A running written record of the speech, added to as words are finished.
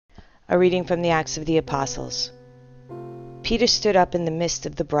A reading from the Acts of the Apostles. Peter stood up in the midst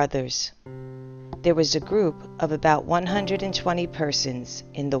of the brothers. There was a group of about 120 persons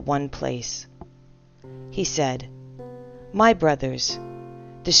in the one place. He said, "My brothers,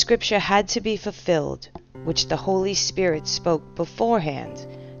 the scripture had to be fulfilled, which the Holy Spirit spoke beforehand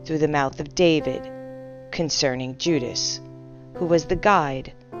through the mouth of David, concerning Judas, who was the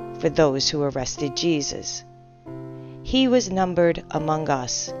guide for those who arrested Jesus. He was numbered among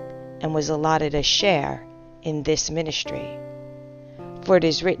us and was allotted a share in this ministry. For it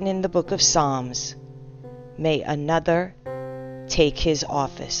is written in the book of Psalms, 'May another take his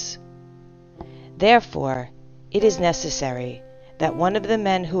office.' Therefore, it is necessary that one of the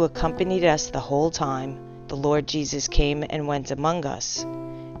men who accompanied us the whole time the Lord Jesus came and went among us,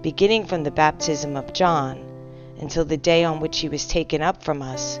 beginning from the baptism of John until the day on which he was taken up from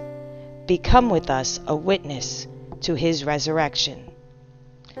us, become with us a witness to his resurrection."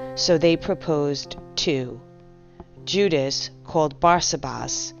 So they proposed two: Judas, called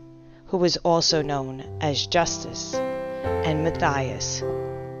Barsabas, who was also known as Justus, and Matthias.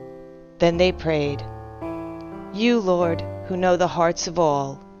 Then they prayed, "You, Lord, who know the hearts of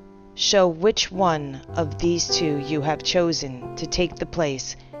all, show which one of these two you have chosen to take the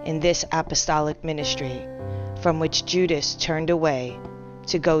place in this apostolic ministry, from which Judas turned away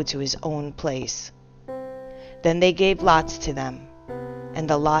to go to his own place." Then they gave lots to them, and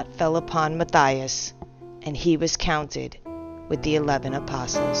the lot fell upon Matthias, and he was counted with the 11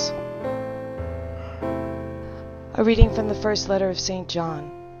 apostles. A reading from the first letter of St. John.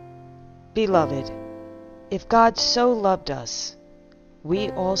 Beloved, if God so loved us, we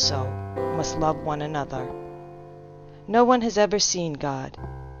also must love one another. No one has ever seen God,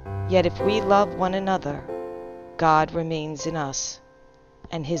 yet if we love one another, God remains in us,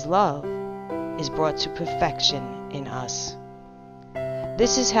 and his love is brought to perfection in us.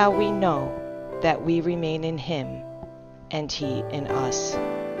 This is how we know that we remain in him and he in us,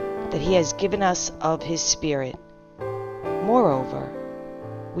 that he has given us of his Spirit. Moreover,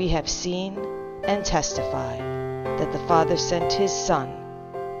 we have seen and testify that the Father sent his Son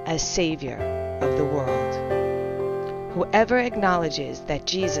as Savior of the world. Whoever acknowledges that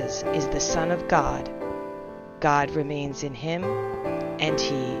Jesus is the Son of God, God remains in him and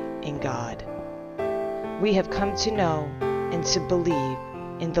he in God. We have come to know and to believe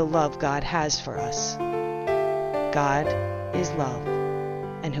in the love God has for us. God is love,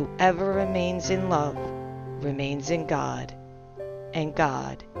 and whoever remains in love remains in God, and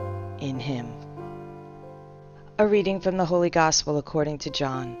God in him. A reading from the Holy Gospel according to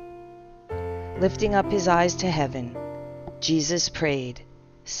John. Lifting up his eyes to heaven, Jesus prayed,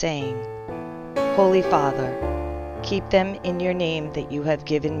 saying, "Holy Father, keep them in your name that you have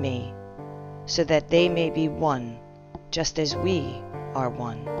given me, so that they may be one, just as we are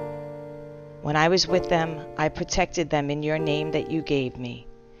one. When I was with them, I protected them in your name that you gave me,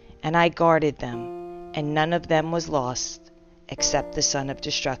 and I guarded them, and none of them was lost, except the son of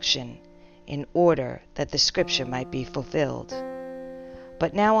destruction, in order that the scripture might be fulfilled.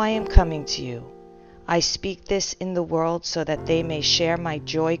 But now I am coming to you. I speak this in the world so that they may share my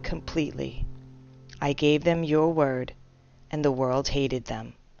joy completely. I gave them your word, and the world hated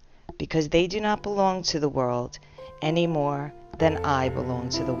them, because they do not belong to the world any more than I belong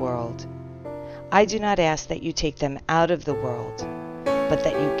to the world. I do not ask that you take them out of the world, but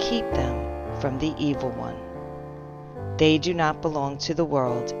that you keep them from the evil one. They do not belong to the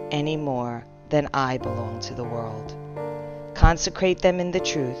world any more than I belong to the world. Consecrate them in the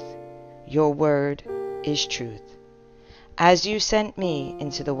truth. Your word is truth. As you sent me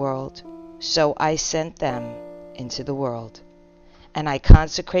into the world, so I sent them into the world. And I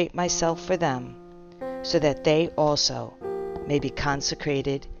consecrate myself for them, so that they also may be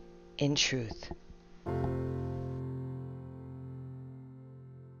consecrated in truth."